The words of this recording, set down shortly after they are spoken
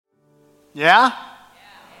Yeah?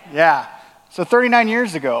 Yeah. So 39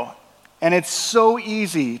 years ago. And it's so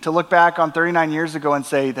easy to look back on 39 years ago and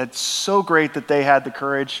say, that's so great that they had the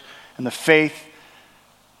courage and the faith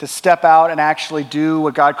to step out and actually do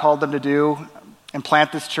what God called them to do and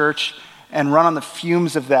plant this church and run on the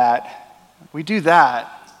fumes of that. We do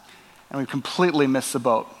that, and we completely miss the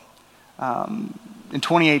boat. In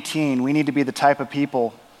 2018, we need to be the type of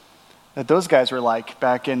people that those guys were like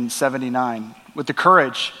back in 79, with the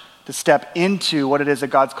courage to step into what it is that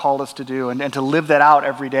God's called us to do and to live that out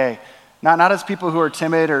every day. Not as people who are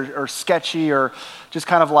timid or sketchy or just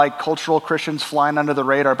kind of like cultural Christians flying under the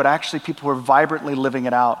radar, but actually people who are vibrantly living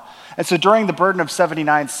it out. And so during the Burden of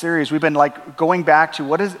 79 series, we've been like going back to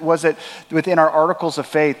was it within our articles of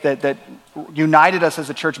faith that united us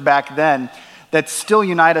as a church back then, that still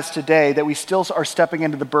unite us today, that we still are stepping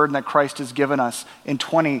into the burden that Christ has given us in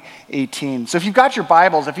 2018. So if you've got your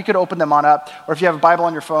Bibles, if you could open them on up, or if you have a Bible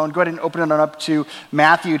on your phone, go ahead and open it on up to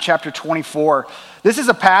Matthew chapter 24. This is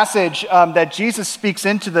a passage that Jesus speaks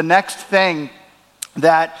into the next thing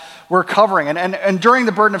that we're covering. And during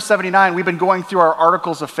the Burden of 79, we've been going through our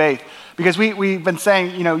articles of faith, because we've been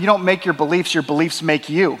saying, you don't make your beliefs make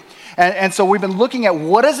you. And so we've been looking at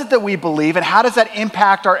what is it that we believe and how does that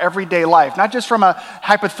impact our everyday life, not just from a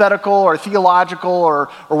hypothetical or theological or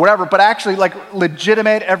whatever, but actually like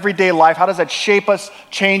legitimate everyday life. How does that shape us,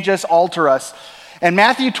 change us, alter us? And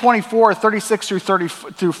Matthew 24, 36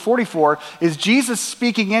 through 44 is Jesus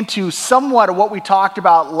speaking into somewhat of what we talked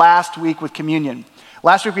about last week with communion.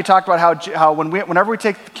 Last week we talked about how whenever we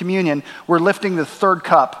take communion, we're lifting the third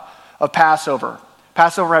cup of Passover.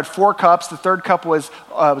 Passover had 4 cups. The third cup was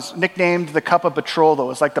nicknamed the cup of betrothal. It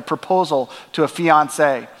was like the proposal to a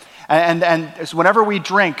fiancé. And so whenever we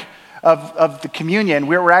drink of the communion,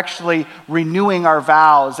 we're actually renewing our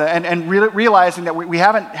vows and realizing that we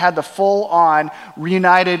haven't had the full-on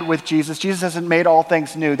reunited with Jesus. Jesus hasn't made all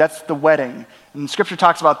things new. That's the wedding. And Scripture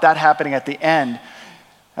talks about that happening at the end.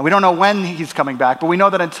 And we don't know when he's coming back, but we know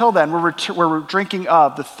that until then, we're drinking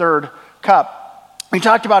of the third cup. We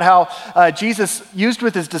talked about how Jesus used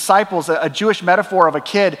with his disciples a Jewish metaphor of a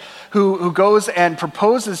kid who goes and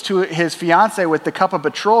proposes to his fiancée with the cup of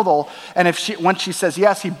betrothal, and once she says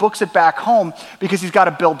yes, he books it back home because he's got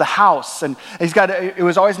to build the house, and it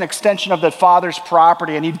was always an extension of the father's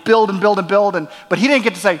property, and he'd build, but he didn't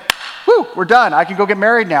get to say, "Whew, we're done. I can go get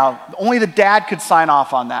married now." Only the dad could sign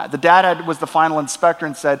off on that. The dad was the final inspector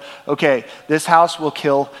and said, "Okay, this house will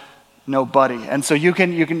kill nobody, and so you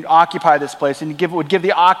can occupy this place," and would give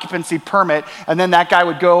the occupancy permit, and then that guy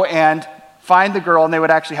would go and find the girl, and they would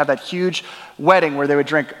actually have that huge wedding where they would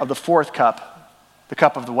drink of the fourth cup, the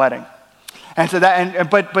cup of the wedding. And so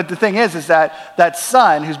but the thing is that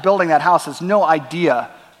son who's building that house has no idea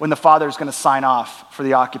when the father is going to sign off for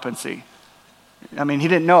the occupancy. I mean, he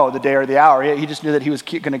didn't know the day or the hour. He just knew that he was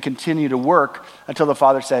going to continue to work until the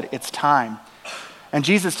father said, "It's time." And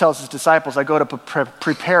Jesus tells his disciples, "I go to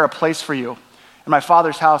prepare a place for you. In my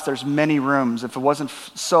Father's house, there's many rooms. If it wasn't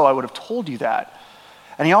so, I would have told you that."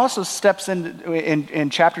 And he also steps in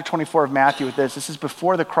chapter 24 of Matthew with this. This is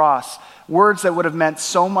before the cross. Words that would have meant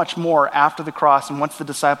so much more after the cross. And once the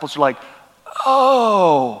disciples are like,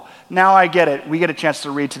 "Oh, now I get it," we get a chance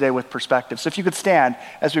to read today with perspective. So if you could stand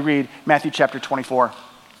as we read Matthew chapter 24.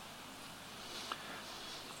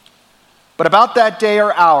 "But about that day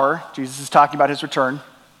or hour," Jesus is talking about his return,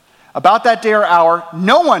 "about that day or hour,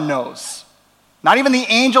 no one knows, not even the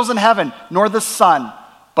angels in heaven, nor the Son,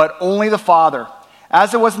 but only the Father.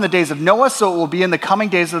 As it was in the days of Noah, so it will be in the coming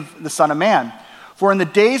days of the Son of Man. For in the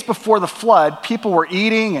days before the flood, people were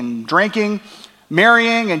eating and drinking,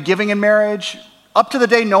 marrying and giving in marriage, up to the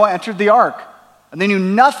day Noah entered the ark. And they knew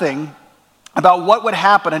nothing about what would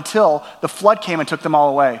happen until the flood came and took them all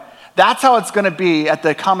away. That's how it's going to be at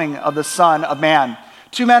the coming of the Son of Man.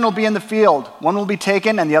 2 men will be in the field. One will be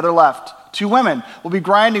taken and the other left. 2 women will be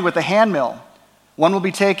grinding with a handmill. One will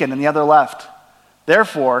be taken and the other left.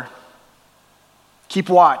 Therefore, keep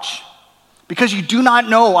watch, because you do not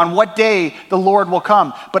know on what day the Lord will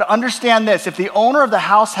come. But understand this, if the owner of the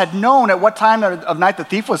house had known at what time of night the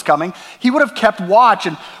thief was coming, he would have kept watch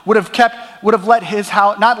and would have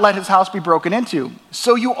not let his house be broken into.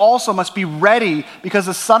 So you also must be ready, because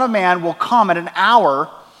the Son of Man will come at an hour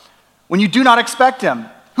when you do not expect him.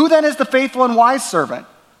 Who then is the faithful and wise servant,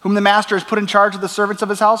 whom the master has put in charge of the servants of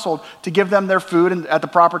his household to give them their food at the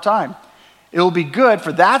proper time? It will be good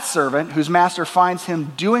for that servant whose master finds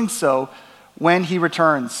him doing so when he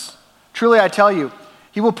returns. Truly I tell you,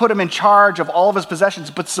 he will put him in charge of all of his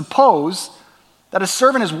possessions. But suppose that a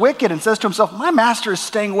servant is wicked and says to himself, 'My master is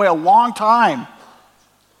staying away a long time.'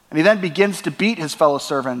 And he then begins to beat his fellow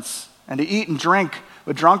servants and to eat and drink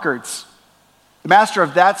with drunkards The master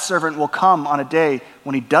of that servant will come on a day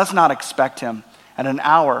when he does not expect him, and an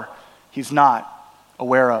hour he's not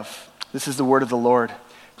aware of. This is the word of the Lord.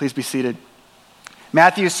 Please be seated.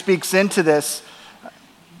 Matthew speaks into this,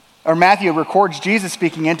 or Matthew records Jesus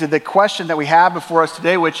speaking into the question that we have before us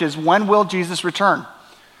today, which is, when will Jesus return?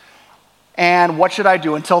 And what should I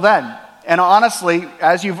do until then? And honestly,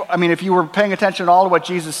 if you were paying attention at all to what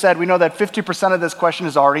Jesus said, we know that 50% of this question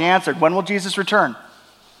is already answered. When will Jesus return?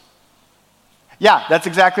 Yeah, that's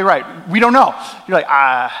exactly right. We don't know. You're like,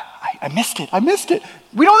 I missed it.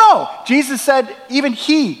 We don't know. Jesus said even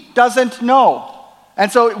he doesn't know.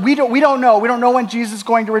 And so we don't know. We don't know when Jesus is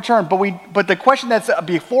going to return. But the question that's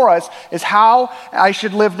before us is how I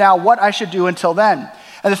should live now, what I should do until then.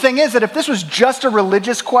 And the thing is that if this was just a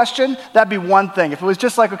religious question, that'd be one thing. If it was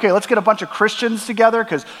just like, okay, let's get a bunch of Christians together,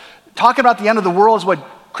 because talking about the end of the world is what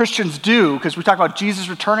Christians do, because we talk about Jesus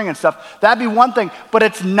returning and stuff, that'd be one thing. But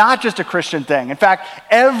it's not just a Christian thing. In fact,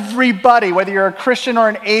 everybody, whether you're a Christian or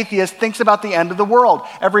an atheist, thinks about the end of the world.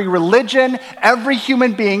 Every religion, every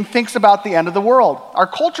human being thinks about the end of the world. Our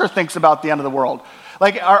culture thinks about the end of the world.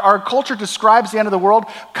 Like our culture describes the end of the world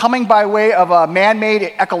coming by way of a man-made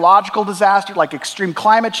ecological disaster, like extreme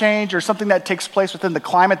climate change, or something that takes place within the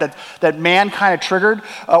climate that man kind of triggered,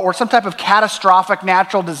 or some type of catastrophic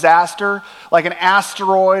natural disaster, like an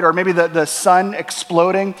asteroid, or maybe the sun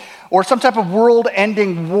exploding, or some type of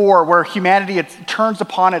world-ending war where humanity turns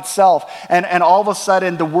upon itself, and all of a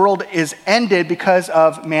sudden the world is ended because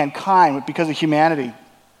of mankind, because of humanity.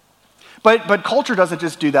 But culture doesn't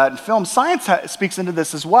just do that in film. Science speaks into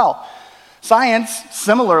this as well. Science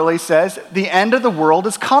similarly says the end of the world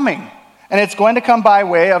is coming. And it's going to come by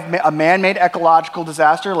way of a man-made ecological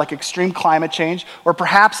disaster like extreme climate change, or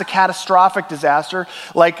perhaps a catastrophic disaster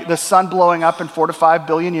like the sun blowing up in 4 to 5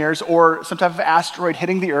 billion years, or some type of asteroid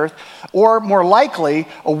hitting the earth, or more likely,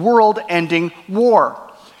 a world-ending war.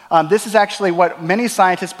 This is actually what many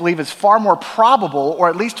scientists believe is far more probable, or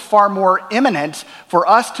at least far more imminent for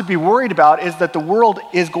us to be worried about, is that the world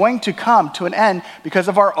is going to come to an end because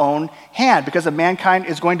of our own hand, because of mankind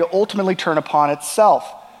is going to ultimately turn upon itself.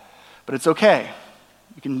 But it's okay.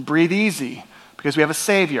 We can breathe easy because we have a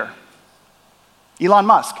savior. Elon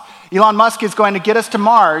Musk. Elon Musk is going to get us to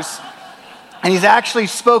Mars. And he's actually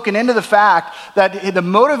spoken into the fact that the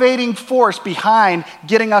motivating force behind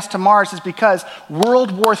getting us to Mars is because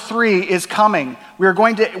World War III is coming. We're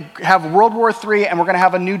going to have World War III, and we're going to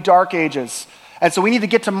have a new Dark Ages. And so we need to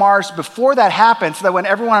get to Mars before that happens, so that when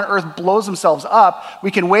everyone on Earth blows themselves up,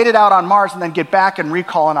 we can wait it out on Mars and then get back and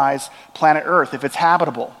recolonize planet Earth if it's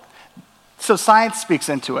habitable. So science speaks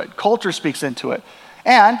into it. Culture speaks into it.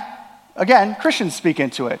 And again, Christians speak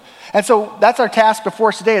into it. And so that's our task before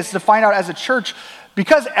us today, is to find out as a church,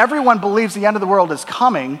 because everyone believes the end of the world is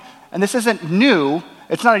coming, and this isn't new,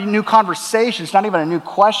 it's not a new conversation, it's not even a new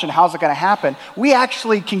question, how's it going to happen? We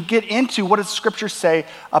actually can get into what does Scripture say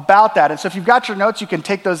about that. And so if you've got your notes, you can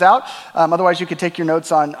take those out. Otherwise, you can take your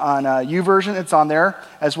notes on YouVersion, it's on there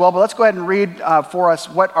as well. But let's go ahead and read for us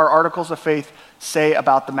what our articles of faith say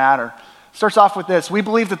about the matter. Starts off with this: we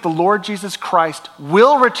believe that the Lord Jesus Christ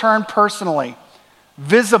will return personally,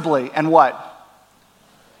 visibly, and what?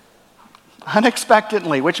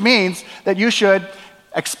 Unexpectedly, which means that you should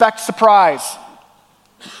expect surprise.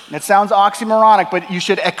 It sounds oxymoronic, but you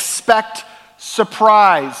should expect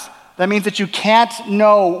surprise. That means that you can't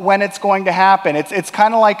know when it's going to happen. It's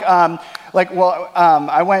kind of like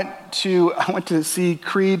I went to see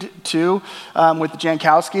Creed 2 with the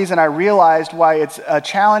Jankowskis, and I realized why it's a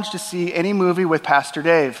challenge to see any movie with Pastor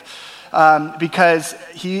Dave, because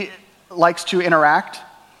he likes to interact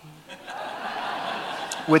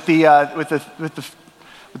with the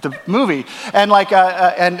movie, and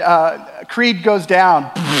Creed goes down,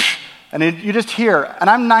 and you just hear, and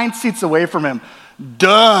I'm 9 seats away from him.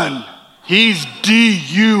 Done. He's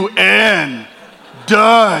D-U-N.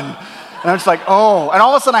 Done. And I'm just like, oh. And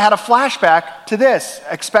all of a sudden I had a flashback to this,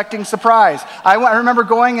 expecting surprise. I remember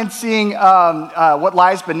going and seeing What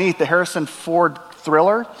Lies Beneath, the Harrison Ford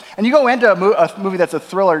thriller. And you go into a movie that's a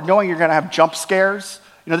thriller knowing you're going to have jump scares.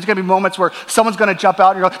 You know, there's going to be moments where someone's going to jump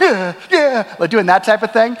out and you're going, yeah, like doing that type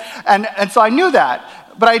of thing. And so I knew that.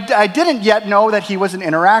 But I didn't yet know that he was an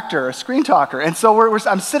interactor, a screen talker. And so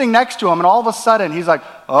I'm sitting next to him, and all of a sudden he's like,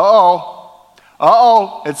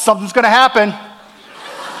 something's going to happen.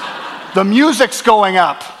 The music's going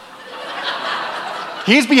up.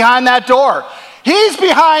 He's behind that door. He's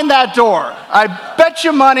behind that door. I bet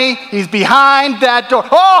you money he's behind that door.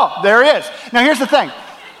 Oh, there he is. Now here's the thing.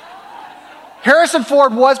 Harrison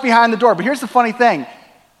Ford was behind the door, but here's the funny thing.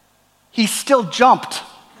 He still jumped.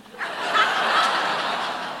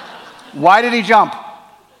 Why did he jump?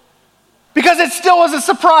 because it still was a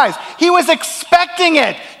surprise. He was expecting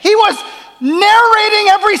it. He was narrating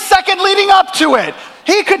every second leading up to it.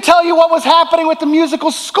 He could tell you what was happening with the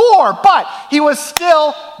musical score, but he was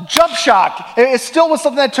still jump shocked. It still was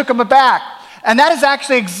something that took him aback. And that is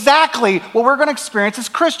actually exactly what we're going to experience as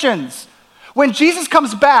Christians. When Jesus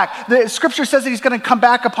comes back, the scripture says that he's going to come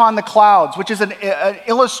back upon the clouds, which is an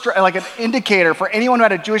indicator for anyone who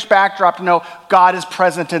had a Jewish backdrop to know God is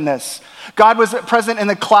present in this. God was present in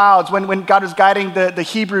the clouds when God was guiding the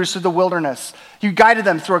Hebrews through the wilderness. He guided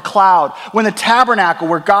them through a cloud. When the tabernacle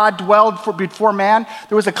where God dwelled before man,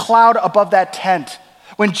 there was a cloud above that tent.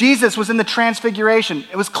 When Jesus was in the transfiguration,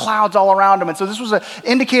 it was clouds all around him. And so this was an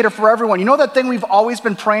indicator for everyone. You know that thing we've always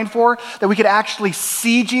been praying for? That we could actually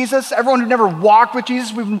see Jesus? Everyone who never walked with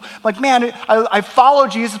Jesus, we've been like, man, I follow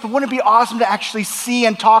Jesus, but wouldn't it be awesome to actually see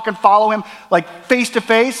and talk and follow him like face to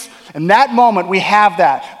face? In that moment, we have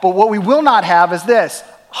that. But what we will not have is this.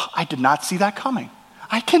 Oh, I did not see that coming.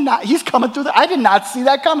 He's coming through I did not see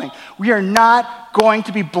that coming. We are not going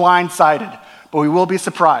to be blindsided, but we will be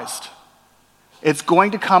surprised. It's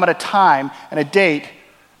going to come at a time and a date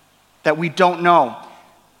that we don't know.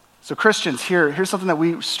 So Christians, here's something that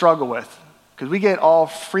we struggle with, because we get all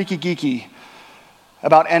freaky geeky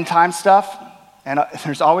about end time stuff, and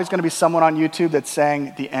there's always going to be someone on YouTube that's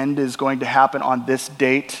saying the end is going to happen on this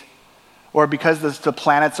date, or because the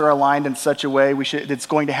planets are aligned in such a way, it's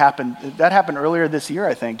going to happen. That happened earlier this year,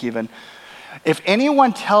 I think, even. If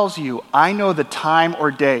anyone tells you, I know the time or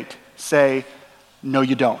date, say, no,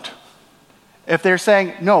 you don't. If they're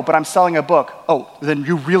saying, no, but I'm selling a book, oh, then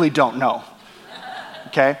you really don't know.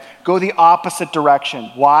 Okay? Go the opposite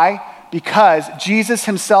direction. Why? Because Jesus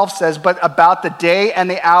himself says, but about the day and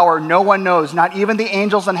the hour, no one knows, not even the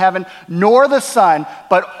angels in heaven, nor the Son,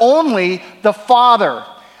 but only the Father.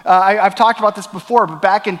 I've talked about this before, but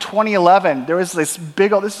back in 2011, there was this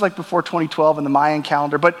this is like before 2012 in the Mayan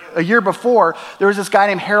calendar, but a year before, there was this guy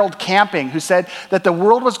named Harold Camping who said that the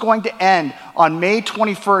world was going to end on May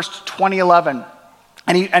 21st, 2011.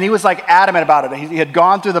 And he was like adamant about it. He had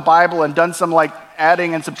gone through the Bible and done some like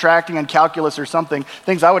adding and subtracting and calculus or something,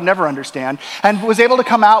 things I would never understand, and was able to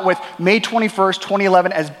come out with May 21st,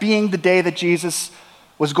 2011 as being the day that Jesus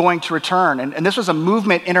was going to return. And this was a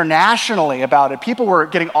movement internationally about it. People were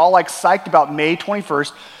getting all like psyched about May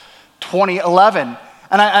 21st, 2011.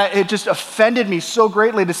 And it just offended me so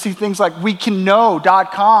greatly to see things like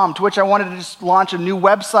wecanknow.com, to which I wanted to just launch a new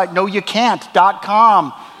website,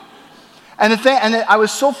 noyoucan't.com. And I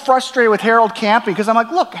was so frustrated with Harold Camping, because I'm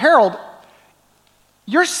like, look, Harold,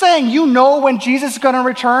 you're saying you know when Jesus is going to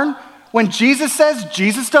return? When Jesus says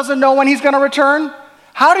Jesus doesn't know when he's going to return?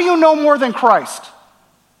 How do you know more than Christ?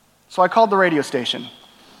 So I called the radio station,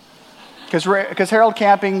 because Harold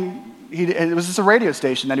Camping, it was just a radio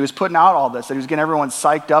station that he was putting out all this, that he was getting everyone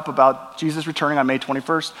psyched up about Jesus returning on May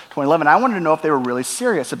 21st, 2011. I wanted to know if they were really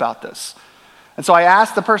serious about this. And so I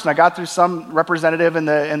asked the person, I got through some representative in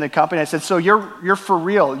the company, I said, so you're for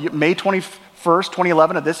real, May 21st,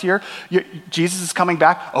 2011 of this year, Jesus is coming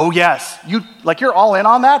back? Oh yes. You're all in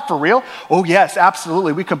on that, for real? Oh yes,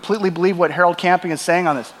 absolutely. We completely believe what Harold Camping is saying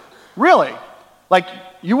on this. Really? Like,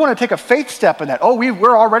 you want to take a faith step in that? Oh,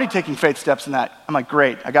 we're already taking faith steps in that. I'm like,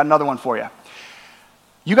 great, I got another one for you.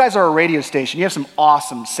 You guys are a radio station. You have some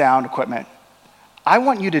awesome sound equipment. I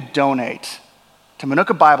want you to donate to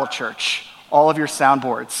Manuka Bible Church all of your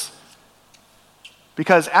soundboards,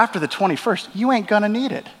 because after the 21st, you ain't going to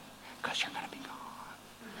need it, because you're going to be gone.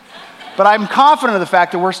 But I'm confident of the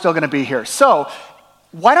fact that we're still going to be here. So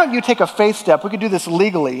why don't you take a faith step? We could do this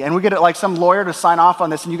legally, and we get like some lawyer to sign off on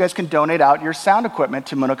this, and you guys can donate out your sound equipment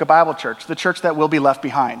to Manuka Bible Church, the church that will be left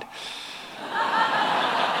behind.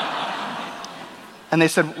 And they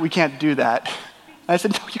said, we can't do that. And I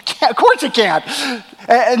said, no, you can't. Of course you can't.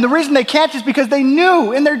 And the reason they can't is because they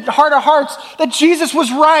knew in their heart of hearts that Jesus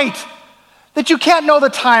was right, that you can't know the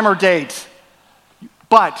time or date.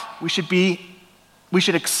 But we should live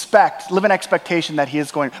in expectation that he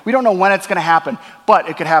is going. We don't know when it's going to happen, but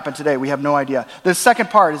it could happen today. We have no idea. The second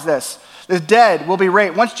part is this. The dead will be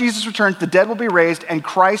raised. Once Jesus returns, the dead will be raised, and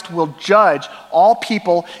Christ will judge all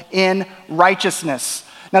people in righteousness.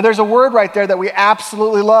 Now, there's a word right there that we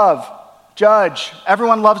absolutely love. Judge.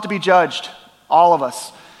 Everyone loves to be judged. All of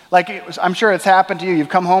us. I'm sure it's happened to you. You've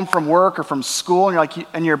come home from work or from school,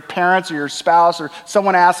 and your parents or your spouse or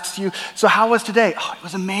someone asks you, so how was today? Oh, it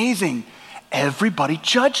was amazing. Everybody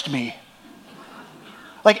judged me.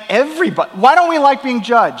 Like everybody. Why don't we like being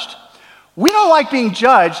judged? We don't like being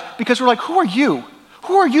judged because we're like, who are you?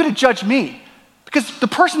 Who are you to judge me? Because the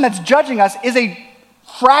person that's judging us is a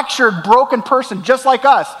fractured, broken person just like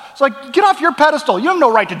us. So get off your pedestal. You have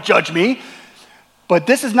no right to judge me. But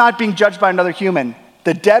this is not being judged by another human.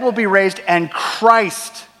 The dead will be raised, and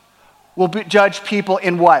Christ will judge people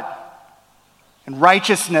in what? In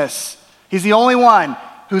righteousness. He's the only one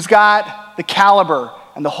who's got the caliber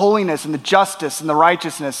and the holiness and the justice and the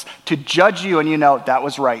righteousness to judge you, and you know, that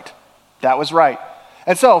was right. That was right.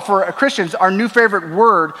 And so for Christians, our new favorite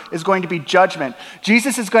word is going to be judgment.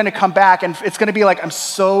 Jesus is going to come back, and it's going to be like, I'm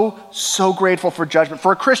so grateful for judgment.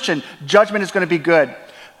 For a Christian, judgment is going to be good.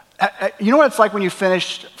 You know what it's like when you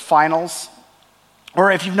finish finals?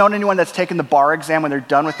 Or if you've known anyone that's taken the bar exam, when they're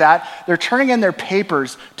done with that, they're turning in their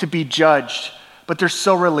papers to be judged, but they're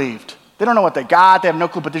so relieved. They don't know what they got, they have no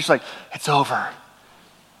clue, but they're just like, it's over.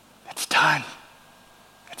 It's done.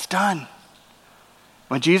 It's done.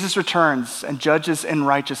 When Jesus returns and judges in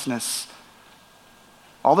righteousness,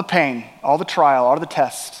 all the pain, all the trial, all the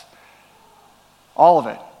tests, all of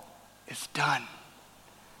it is done.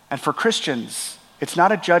 And for Christians, it's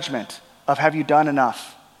not a judgment of have you done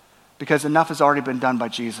enough, because enough has already been done by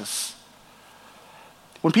Jesus.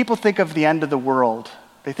 When people think of the end of the world,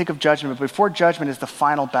 they think of judgment, but before judgment is the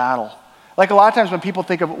final battle. Like a lot of times when people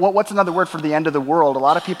think of, what's another word for the end of the world? A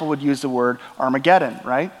lot of people would use the word Armageddon,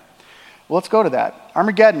 right? Well, let's go to that.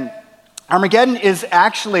 Armageddon. Armageddon is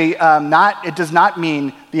actually it does not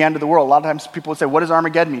mean the end of the world. A lot of times people would say, what does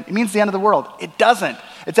Armageddon mean? It means the end of the world. It doesn't.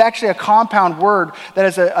 It's actually a compound word that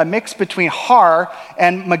is a mix between Har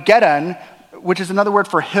and Mageddon, which is another word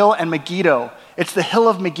for hill and Megiddo. It's the hill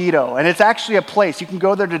of Megiddo, and it's actually a place. You can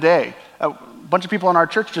go there today. A bunch of people in our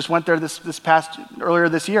church just went there earlier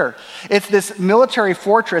this year. It's this military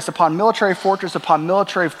fortress upon military fortress upon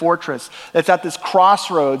military fortress that's at this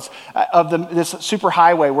crossroads of this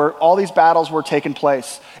superhighway where all these battles were taking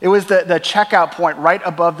place. It was the checkout point right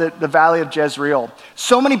above the Valley of Jezreel.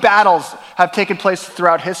 So many battles have taken place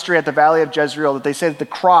throughout history at the Valley of Jezreel that they say that the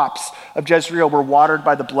crops of Jezreel were watered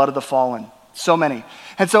by the blood of the fallen. So many.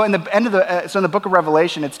 And so in the book of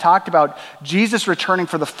Revelation, it's talked about Jesus returning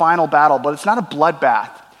for the final battle, but it's not a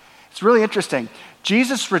bloodbath. It's really interesting.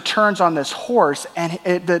 Jesus returns on this horse, and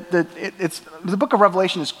the book of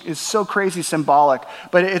Revelation is so crazy symbolic,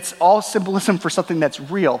 but it's all symbolism for something that's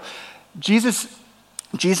real. His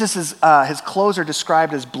clothes are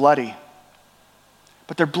described as bloody,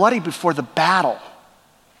 but they're bloody before the battle.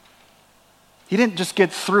 He didn't just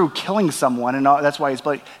get through killing someone, and that's why he's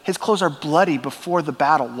bloody. His clothes are bloody before the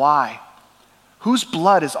battle. Why? Whose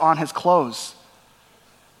blood is on his clothes?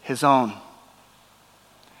 His own.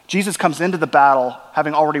 Jesus comes into the battle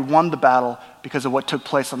having already won the battle because of what took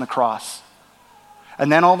place on the cross. And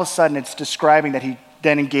then all of a sudden it's describing that he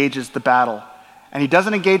then engages the battle. And he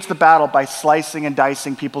doesn't engage the battle by slicing and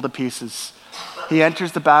dicing people to pieces. He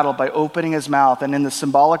enters the battle by opening his mouth, and in the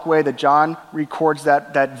symbolic way that John records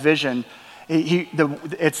that vision,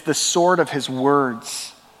 it's the sword of his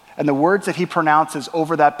words. And the words that he pronounces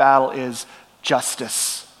over that battle is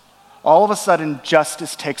justice. All of a sudden,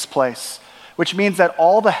 justice takes place, which means that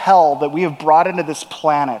all the hell that we have brought into this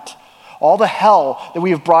planet, all the hell that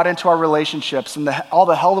we have brought into our relationships, and all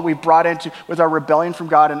the hell that we've brought into with our rebellion from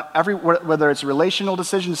God, and whether it's relational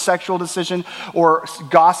decision, sexual decision, or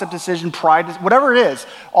gossip decision, pride, whatever it is,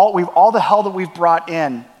 all the hell that we've brought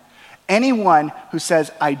in, anyone who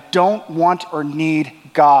says, I don't want or need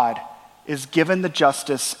God, is given the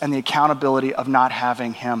justice and the accountability of not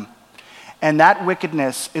having him. And that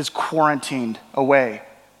wickedness is quarantined away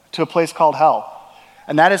to a place called hell.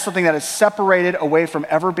 And that is something that is separated away from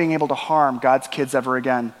ever being able to harm God's kids ever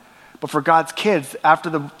again. But for God's kids, after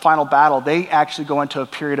the final battle, they actually go into a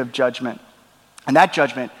period of judgment. And that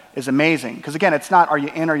judgment is amazing. Because again, it's not, are you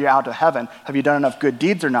in or you out of heaven? Have you done enough good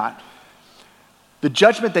deeds or not? The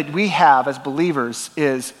judgment that we have as believers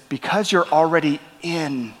is because you're already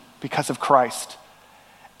in because of Christ.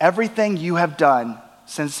 Everything you have done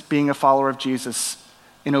since being a follower of Jesus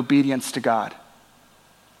in obedience to God.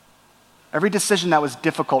 Every decision that was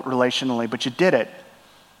difficult relationally, but you did it,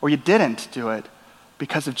 or you didn't do it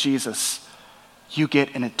because of Jesus, you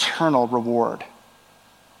get an eternal reward.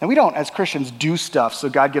 And we don't, as Christians, do stuff so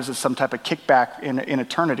God gives us some type of kickback in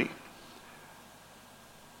eternity.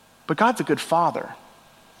 But God's a good father.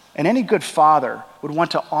 And any good father would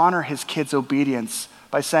want to honor his kids' obedience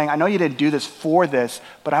by saying, I know you didn't do this for this,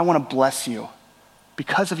 but I want to bless you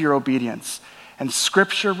because of your obedience. And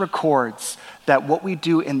Scripture records that what we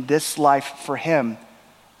do in this life for him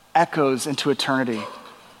echoes into eternity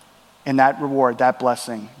in that reward, that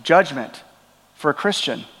blessing. Judgment for a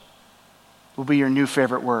Christian will be your new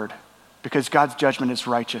favorite word because God's judgment is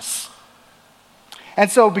righteous. And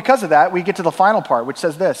so because of that, we get to the final part, which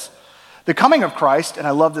says this: the coming of Christ, and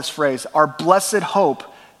I love this phrase, our blessed hope,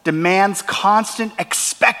 demands constant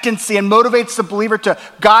expectancy and motivates the believer to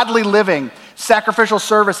godly living. sacrificial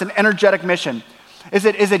service, and energetic mission? Is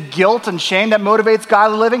it guilt and shame that motivates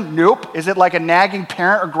godly living? Nope. Is it like a nagging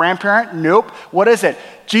parent or grandparent? Nope. What is it?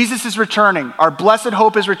 Jesus is returning. Our blessed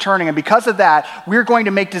hope is returning. And because of that, we're going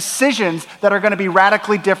to make decisions that are going to be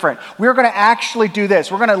radically different. We're going to actually do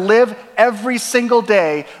this. We're going to live every single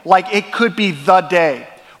day like it could be the day.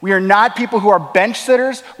 We are not people who are bench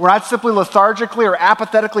sitters. We're not simply lethargically or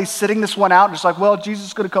apathetically sitting this one out and just like, well, Jesus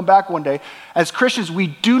is going to come back one day. As Christians, we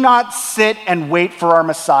do not sit and wait for our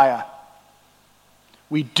Messiah.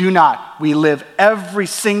 We do not. We live every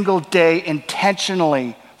single day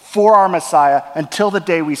intentionally for our Messiah until the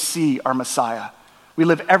day we see our Messiah. We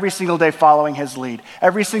live every single day following his lead,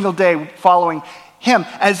 every single day following him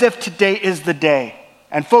as if today is the day.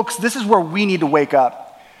 And folks, this is where we need to wake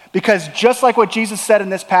up. Because just like what Jesus said in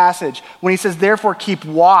this passage, when he says, therefore keep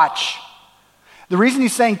watch, the reason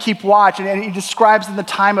he's saying keep watch, and he describes in the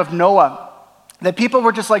time of Noah, that people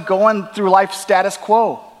were just like going through life status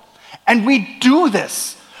quo. And we do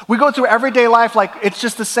this. We go through everyday life like it's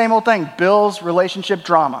just the same old thing. Bills, relationship,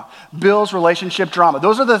 drama. Bills, relationship, drama.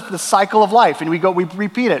 Those are the cycle of life, and we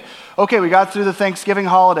repeat it. Okay, we got through the Thanksgiving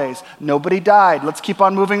holidays. Nobody died. Let's keep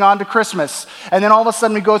on moving on to Christmas. And then all of a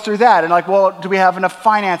sudden we go through that, and like, well, do we have enough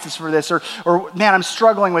finances for this? Or man, I'm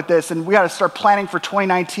struggling with this, and we got to start planning for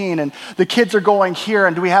 2019, and the kids are going here,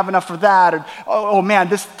 and do we have enough for that? And oh man,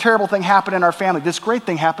 this terrible thing happened in our family. This great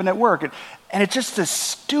thing happened at work. And it's just this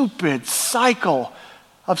stupid cycle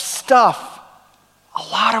of stuff, a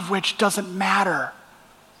lot of which doesn't matter.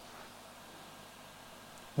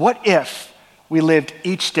 What if we lived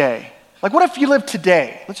each day? Like, what if you lived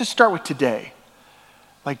today? Let's just start with today.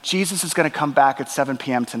 Like, Jesus is going to come back at 7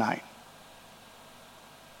 p.m. tonight.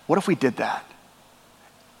 What if we did that?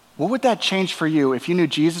 What would that change for you if you knew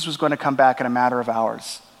Jesus was going to come back in a matter of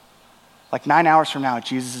hours? Like 9 hours from now,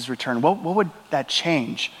 Jesus is returning. What would that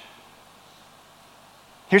change?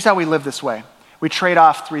 Here's how we live this way. We trade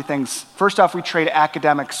off three things. First off, we trade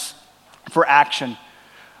academics for action.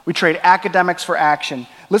 We trade academics for action.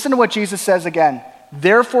 Listen to what Jesus says again.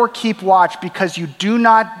 Therefore keep watch, because you do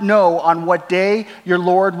not know on what day your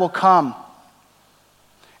Lord will come.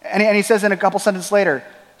 And he says in a couple sentences later,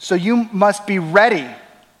 so you must be ready.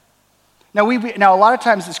 Now, a lot of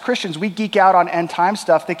times as Christians, we geek out on end time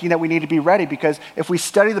stuff thinking that we need to be ready, because if we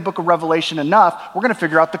study the book of Revelation enough, we're going to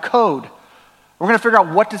figure out the code. We're going to figure out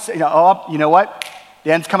what to say. You know what?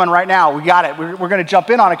 The end's coming right now. We got it. We're going to jump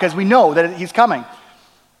in on it because we know that he's coming.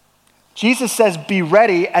 Jesus says, be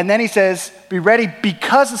ready. And then he says, be ready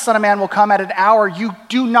because the Son of Man will come at an hour you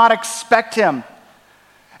do not expect him.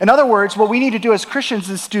 In other words, what we need to do as Christians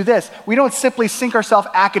is do this. We don't simply sink ourselves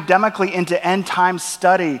academically into end time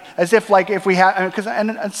study as if we have,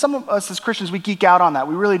 and some of us as Christians, we geek out on that.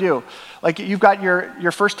 We really do. Like you've got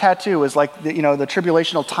your first tattoo is like the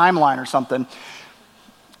tribulational timeline or something.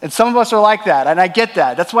 And some of us are like that, and I get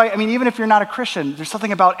that. That's why, even if you're not a Christian, there's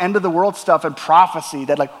something about end of the world stuff and prophecy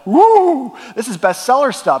that like, woo, this is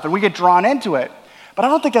bestseller stuff, and we get drawn into it. But I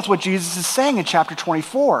don't think that's what Jesus is saying in chapter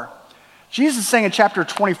 24. Jesus is saying in chapter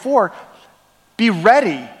 24, be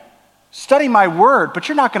ready, study my word, but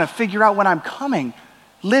you're not going to figure out when I'm coming.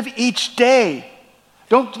 Live each day.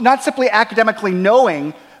 Not simply academically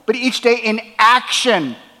knowing, but each day in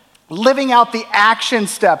action, living out the action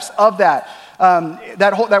steps of that.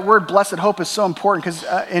 That word blessed hope is so important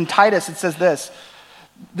because in Titus it says this.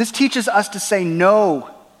 This teaches us to say no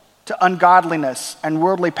to ungodliness and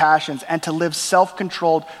worldly passions and to live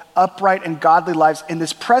self-controlled, upright, and godly lives in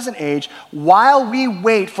this present age while we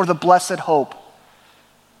wait for the blessed hope,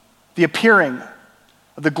 the appearing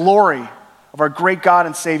of the glory of our great God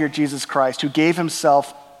and Savior Jesus Christ, who gave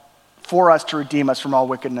himself for us to redeem us from all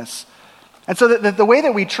wickedness. And so the way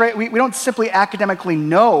that we don't simply academically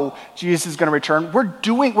know Jesus is going to return.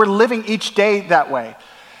 We're living each day that way.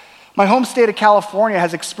 My home state of California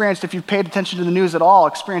has experienced, if you've paid attention to the news at all,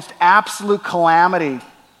 experienced absolute calamity,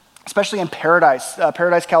 especially in Paradise,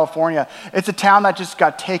 California. It's a town that just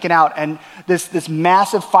got taken out, and this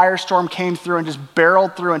massive firestorm came through and just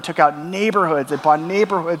barreled through and took out neighborhoods upon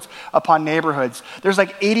neighborhoods upon neighborhoods. There's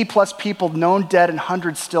like 80 plus people known dead and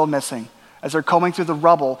hundreds still missing as they're combing through the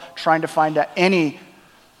rubble trying to find any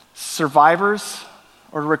survivors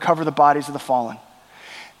or to recover the bodies of the fallen.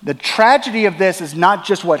 The tragedy of this is not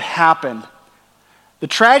just what happened. The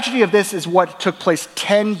tragedy of this is what took place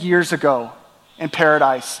 10 years ago in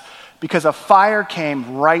Paradise, because a fire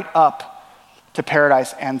came right up to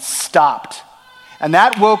Paradise and stopped. And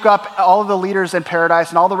that woke up all of the leaders in Paradise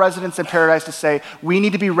and all the residents in Paradise to say, we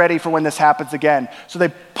need to be ready for when this happens again. So they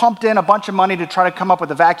pumped in a bunch of money to try to come up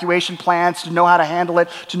with evacuation plans, to know how to handle it,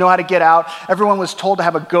 to know how to get out. Everyone was told to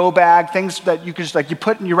have a go bag, things that you could just you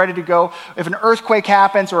put and you're ready to go. If an earthquake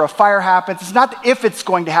happens or a fire happens, it's not if it's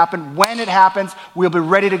going to happen, when it happens, we'll be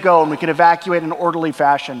ready to go and we can evacuate in an orderly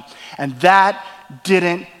fashion. And that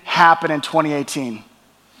didn't happen in 2018.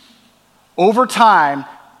 Over time,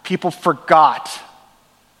 people forgot.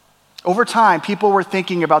 Over time, people were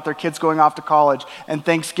thinking about their kids going off to college and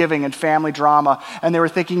Thanksgiving and family drama, and they were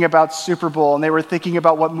thinking about Super Bowl, and they were thinking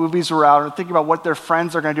about what movies were out, and thinking about what their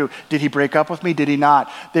friends are going to do. Did he break up with me? Did he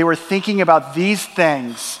not? They were thinking about these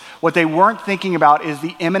things. What they weren't thinking about is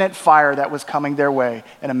the imminent fire that was coming their way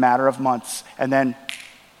in a matter of months. And then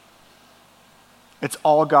it's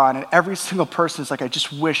all gone, and every single person is like, I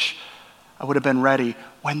just wish I would have been ready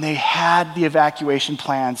when they had the evacuation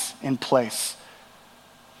plans in place.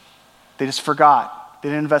 They just forgot. They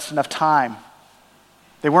didn't invest enough time.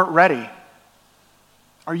 They weren't ready.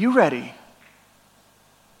 Are you ready?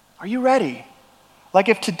 Are you ready? Like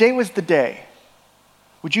if today was the day,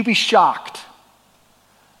 would you be shocked?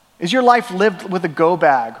 Is your life lived with a go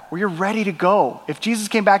bag where you're ready to go? If Jesus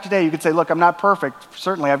came back today, you could say, look, I'm not perfect.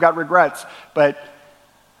 Certainly, I've got regrets, but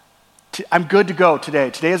I'm good to go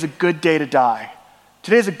today. Today is a good day to die.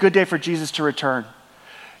 Today is a good day for Jesus to return.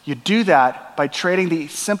 You do that by trading the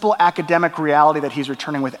simple academic reality that he's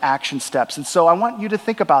returning with action steps. And so I want you to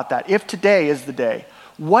think about that. If today is the day,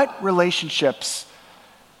 what relationships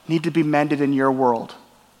need to be mended in your world?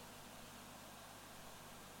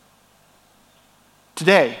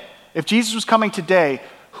 Today, if Jesus was coming today,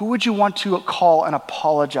 who would you want to call and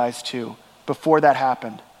apologize to before that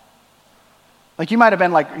happened? Like you might have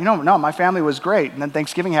been like, no, my family was great. And then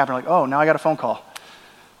Thanksgiving happened, like, oh, now I got a phone call.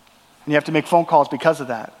 And you have to make phone calls because of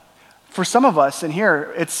that. For some of us in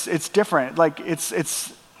here, it's different. Like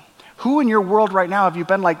it's who in your world right now have you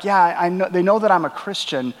been like, yeah, I know, they know that I'm a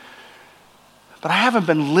Christian, but I haven't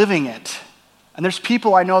been living it. And there's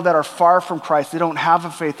people I know that are far from Christ. They don't have a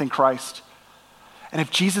faith in Christ. And if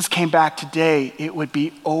Jesus came back today, it would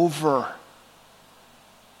be over.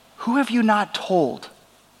 Who have you not told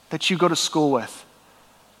that you go to school with,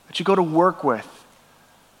 that you go to work with,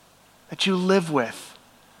 that you live with?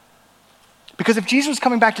 Because if Jesus was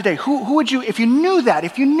coming back today, who would you, if you knew that,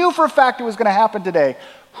 if you knew for a fact it was going to happen today,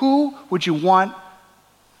 who would you want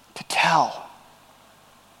to tell?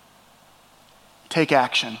 Take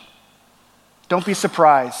action. Don't be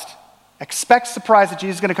surprised. Expect surprise that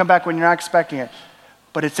Jesus is going to come back when you're not expecting it,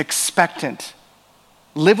 but it's expectant.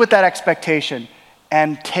 Live with that expectation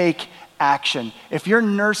and take action. If you're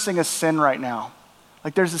nursing a sin right now,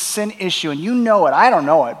 like there's a sin issue and you know it, I don't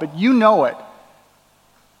know it, but you know it,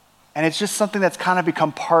 and it's just something that's kind of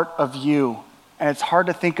become part of you, and it's hard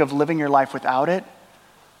to think of living your life without it.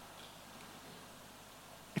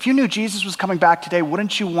 If you knew Jesus was coming back today,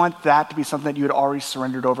 wouldn't you want that to be something that you had already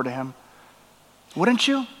surrendered over to him? Wouldn't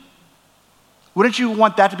you? Wouldn't you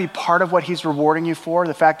want that to be part of what he's rewarding you for?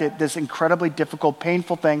 The fact that this incredibly difficult,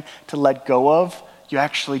 painful thing to let go of, you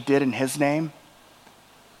actually did in his name?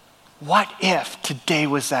 What if today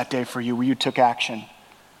was that day for you where you took action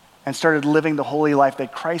and started living the holy life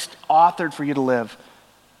that Christ authored for you to live?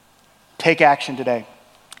 Take action today.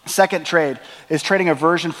 Second trade is trading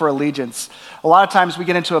aversion for allegiance. A lot of times we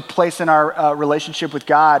get into a place in our relationship with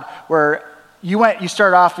God where you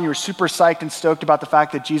started off and you were super psyched and stoked about the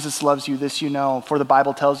fact that Jesus loves you, this you know, for the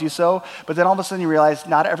Bible tells you so. But then all of a sudden you realize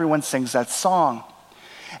not everyone sings that song.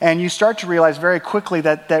 And you start to realize very quickly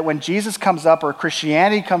that when Jesus comes up or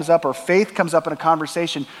Christianity comes up or faith comes up in a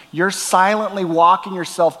conversation, you're silently walking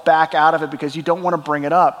yourself back out of it because you don't want to bring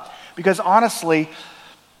it up. Because honestly,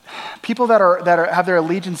 people that have their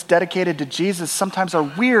allegiance dedicated to Jesus sometimes are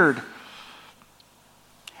weird.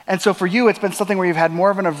 And so for you, it's been something where you've had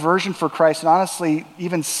more of an aversion for Christ, and honestly,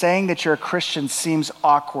 even saying that you're a Christian seems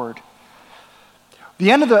awkward. The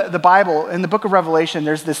end of the Bible, in the book of Revelation,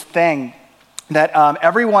 there's this thing that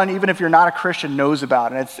everyone, even if you're not a Christian, knows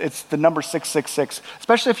about, and it's the number 666,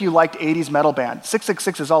 especially if you liked 80s metal band.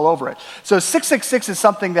 666 is all over it. So 666 is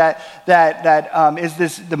something that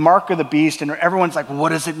is the mark of the beast, and everyone's like, what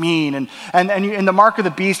does it mean? And in the mark of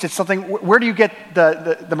the beast, it's something, where do you get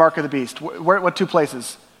the mark of the beast? What two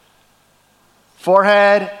places?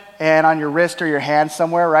 Forehead and on your wrist or your hand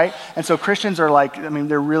somewhere, right? And so Christians are like,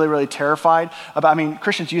 they're really, really terrified about,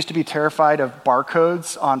 Christians used to be terrified of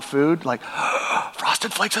barcodes on food, like,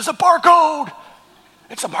 Frosted Flakes has a barcode.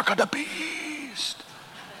 It's a mark of the beast.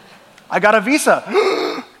 I got a Visa.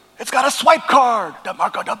 It's got a swipe card, the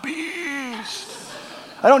mark of the beast.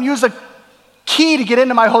 I don't use a key to get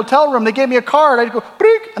into my hotel room. They gave me a card. I'd go,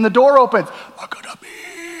 break, and the door opens. Mark of the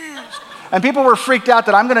beast. And people were freaked out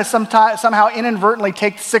that I'm going to somehow inadvertently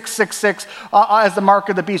take 666 as the mark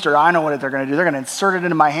of the beast. Or I know what they're going to do. They're going to insert it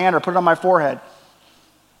into my hand or put it on my forehead.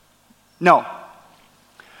 No.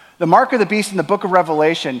 The mark of the beast in the book of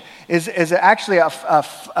Revelation is actually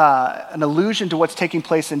an allusion to what's taking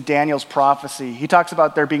place in Daniel's prophecy. He talks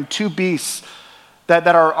about there being two beasts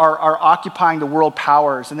that are occupying the world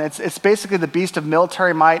powers. And it's basically the beast of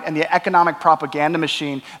military might and the economic propaganda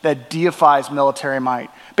machine that deifies military might.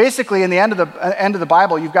 Basically, in the end of the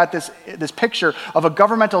Bible, you've got this picture of a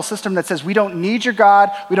governmental system that says, we don't need your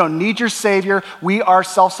God, we don't need your Savior, we are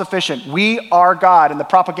self-sufficient, we are God, and the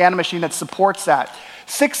propaganda machine that supports that.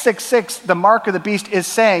 666, the mark of the beast, is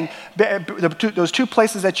saying, those two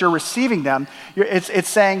places that you're receiving them, it's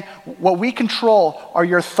saying what we control are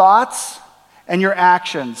your thoughts and your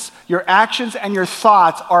actions. Your actions and your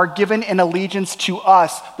thoughts are given in allegiance to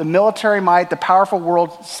us, the military might, the powerful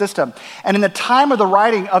world system. And in the time of the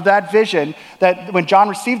writing of that vision, that when John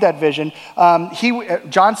received that vision,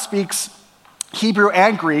 John speaks Hebrew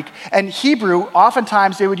and Greek. And Hebrew,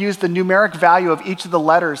 oftentimes they would use the numeric value of each of the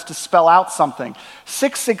letters to spell out something.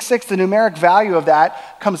 666, the numeric value of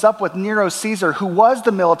that comes up with Nero Caesar, who was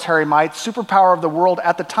the military might, superpower of the world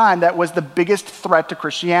at the time that was the biggest threat to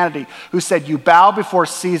Christianity, who said, you bow before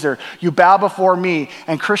Caesar, you bow before me.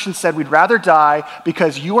 And Christians said, we'd rather die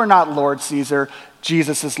because you are not Lord Caesar,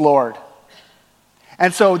 Jesus is Lord.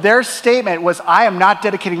 And so their statement was, I am not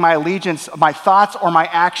dedicating my allegiance, my thoughts or my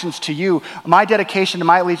actions to you. My dedication to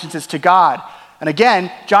my allegiance is to God. And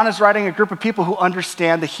again, John is writing a group of people who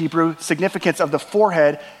understand the Hebrew significance of the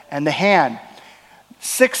forehead and the hand.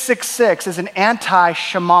 666 is an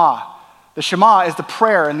anti-Shema. The Shema is the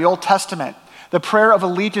prayer in the Old Testament, the prayer of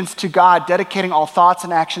allegiance to God, dedicating all thoughts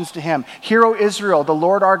and actions to him. Hear, O Israel, the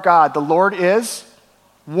Lord our God, the Lord is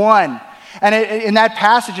one. And in that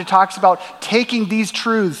passage, it talks about taking these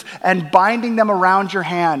truths and binding them around your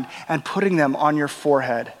hand and putting them on your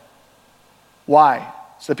forehead. Why?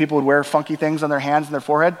 So that people would wear funky things on their hands and their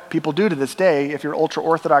forehead? People do to this day if you're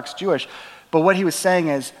ultra-Orthodox Jewish. But what he was saying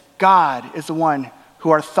is, God is the one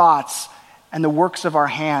who our thoughts and the works of our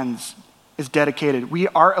hands is dedicated.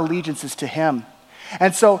 Our allegiance is to him.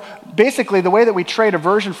 And so basically the way that we trade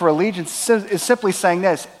aversion for allegiance is simply saying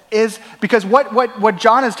this, is because what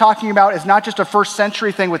John is talking about is not just a first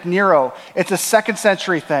century thing with Nero, it's a second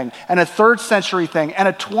century thing and a third century thing and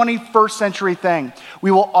a 21st century thing.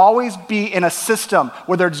 We will always be in a system,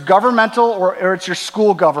 whether it's governmental or it's your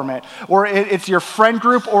school government, or it's your friend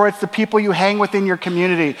group, or it's the people you hang with in your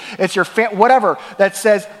community, it's your whatever, that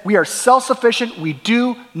says we are self-sufficient, we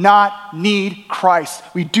do not need Christ,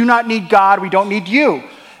 we do not need God, we don't need you.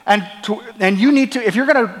 And you need to, if you're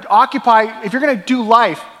going to do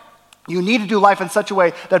life, you need to do life in such a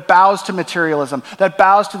way that bows to materialism, that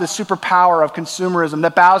bows to the superpower of consumerism,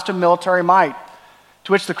 that bows to military might.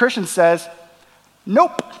 To which the Christian says,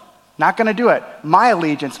 nope, not going to do it. My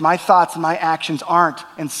allegiance, my thoughts, and my actions aren't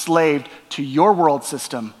enslaved to your world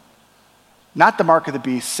system. Not the mark of the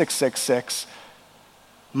beast, 666.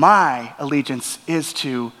 My allegiance is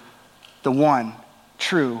to the one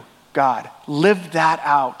true God. Live that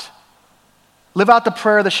out. Live out the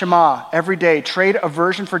prayer of the Shema every day. Trade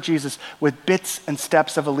aversion for Jesus with bits and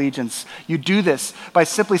steps of allegiance. You do this by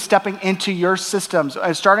simply stepping into your systems,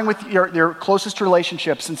 starting with your closest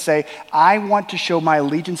relationships, and say, I want to show my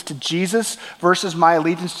allegiance to Jesus versus my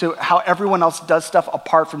allegiance to how everyone else does stuff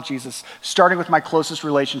apart from Jesus, starting with my closest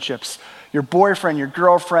relationships. Your boyfriend, your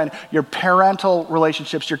girlfriend, your parental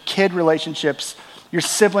relationships, your kid relationships, your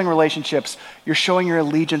sibling relationships. You're showing your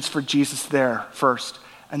allegiance for Jesus there first.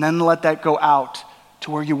 And then let that go out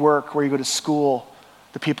to where you work, where you go to school,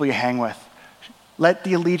 the people you hang with. Let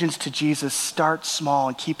the allegiance to Jesus start small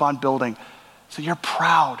and keep on building so you're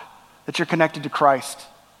proud that you're connected to Christ.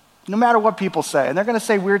 No matter what people say. And they're going to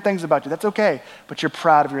say weird things about you. That's okay. But you're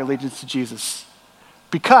proud of your allegiance to Jesus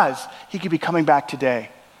because he could be coming back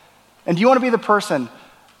today. And do you want to be the person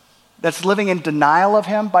that's living in denial of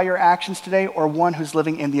him by your actions today, or one who's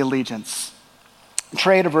living in the allegiance?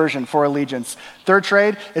 Trade aversion for allegiance. Third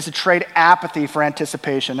trade is to trade apathy for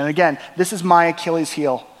anticipation. And again, this is my Achilles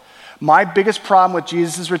heel. My biggest problem with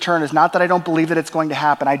Jesus' return is not that I don't believe that it's going to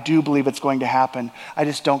happen. I do believe it's going to happen. I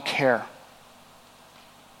just don't care.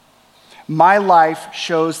 My life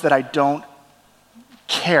shows that I don't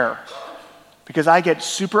care because I get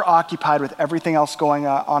super occupied with everything else going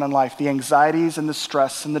on in life, the anxieties and the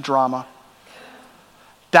stress and the drama.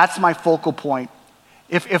 That's my focal point.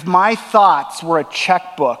 If my thoughts were a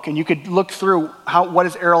checkbook and you could look through what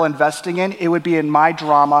is Errol investing in, it would be in my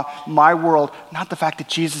drama, my world, not the fact that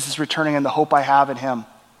Jesus is returning and the hope I have in him.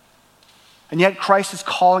 And yet Christ is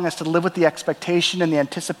calling us to live with the expectation and the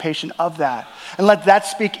anticipation of that. And let that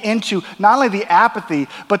speak into not only the apathy,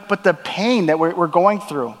 but the pain that we're going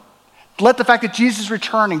through. Let the fact that Jesus is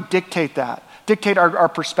returning dictate that, dictate our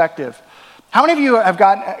perspective. How many of you have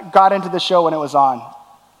got into the show when it was on?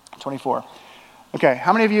 24. Okay,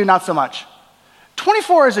 how many of you not so much?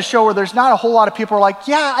 24 is a show where there's not a whole lot of people who are like,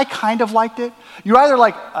 yeah, I kind of liked it. You're either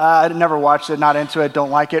like, I never watched it, not into it, don't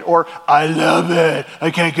like it, or I love it,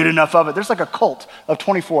 I can't get enough of it. There's like a cult of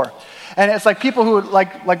 24. And it's like people who,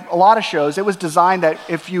 like a lot of shows, it was designed that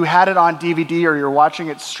if you had it on DVD or you're watching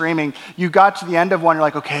it streaming, you got to the end of one, you're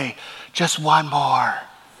like, okay, just one more.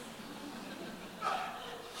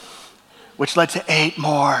 Which led to 8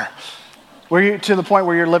 more. To the point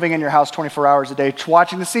where you're living in your house 24 hours a day,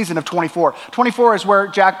 watching the season of 24. 24 is where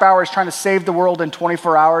Jack Bauer is trying to save the world in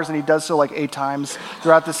 24 hours, and he does so like 8 times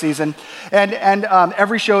throughout the season. And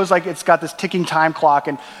every show is like, it's got this ticking time clock.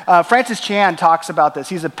 And Francis Chan talks about this.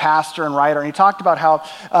 He's a pastor and writer, and he talked about how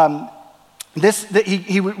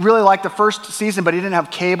he really liked the first season, but he didn't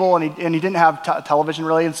have cable and he didn't have television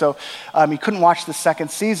really, and so he couldn't watch the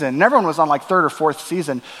second season. And everyone was on like third or fourth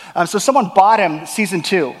season. So someone bought him season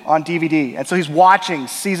 2 on DVD, and so he's watching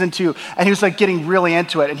season 2, and he was like getting really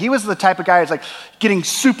into it. And he was the type of guy who's like getting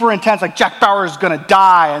super intense, like Jack Bauer is gonna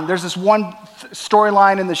die. And there's this one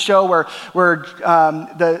storyline in the show where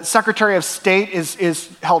the Secretary of State is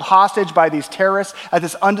held hostage by these terrorists at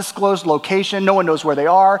this undisclosed location. No one knows where they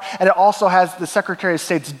are. And it also has the Secretary of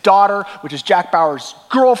State's daughter, which is Jack Bauer's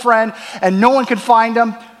girlfriend, and no one can find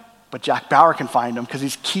him. But Jack Bauer can find him because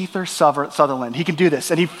he's Kiefer Sutherland. He can do this.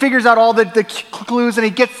 And he figures out all the clues, and he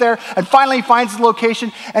gets there, and finally he finds the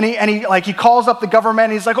location, and he calls up the government,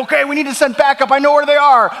 and he's like, okay, we need to send backup. I know where they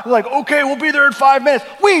are. They're like, okay, we'll be there in 5 minutes.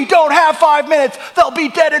 We don't have 5 minutes. They'll be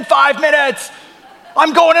dead in 5 minutes.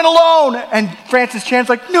 I'm going in alone. And Francis Chan's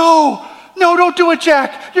like, no, don't do it,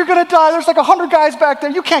 Jack. You're going to die. There's like 100 guys back there.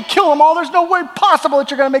 You can't kill them all. There's no way possible that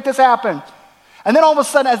you're going to make this happen. And then all of a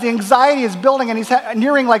sudden, as the anxiety is building and he's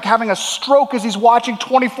nearing like having a stroke as he's watching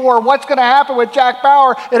 24, what's going to happen with Jack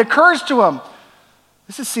Bauer? It occurs to him,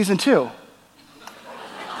 this is season 2.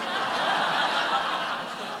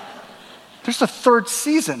 There's a 3rd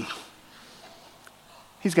season.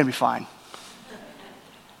 He's going to be fine.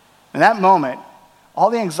 In that moment, all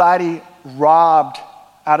the anxiety robbed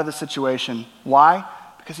out of the situation. Why?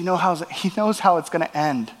 Because he knows how it's going to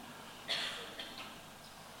end.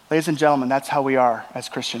 Ladies and gentlemen, that's how we are as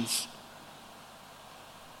Christians.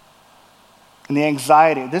 And the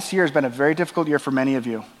anxiety, this year has been a very difficult year for many of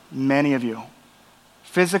you.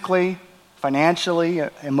 Physically, financially,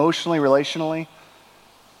 emotionally, relationally.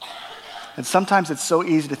 And sometimes it's so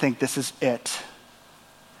easy to think this is it.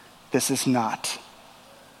 This is not.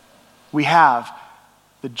 We have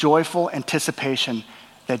the joyful anticipation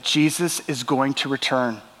that Jesus is going to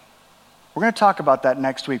return. We're going to talk about that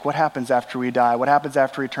next week. What happens after we die? What happens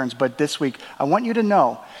after he returns? But this week, I want you to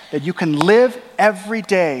know that you can live every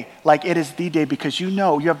day like it is the day because you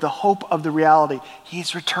know you have the hope of the reality.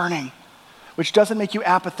 He's returning, which doesn't make you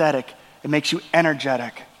apathetic. It makes you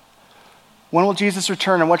energetic. When will Jesus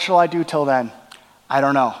return and what shall I do till then? I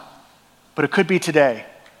don't know. But it could be today.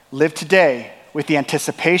 Live today with the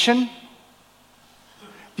anticipation,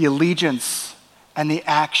 the allegiance, and the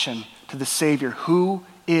action to the Savior who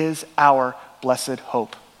is our blessed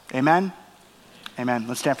hope. Amen? Amen.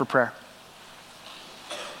 Let's stand for prayer.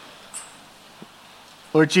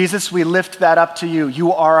 Lord Jesus, we lift that up to you.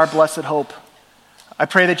 You are our blessed hope. I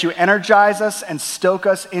pray that you energize us and stoke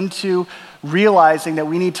us into realizing that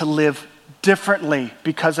we need to live differently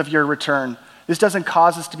because of your return. This doesn't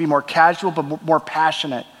cause us to be more casual, but more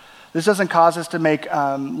passionate. This doesn't cause us to make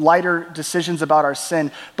lighter decisions about our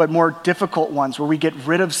sin, but more difficult ones where we get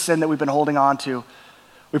rid of sin that we've been holding on to.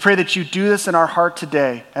 We pray that you do this in our heart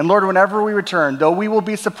today. And Lord, whenever we return, though we will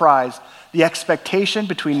be surprised, the expectation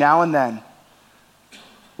between now and then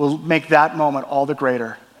will make that moment all the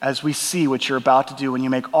greater as we see what you're about to do when you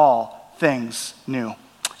make all things new.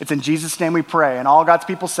 It's in Jesus' name we pray. And all God's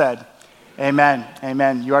people said, amen.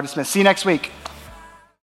 Amen. You are dismissed. See you next week.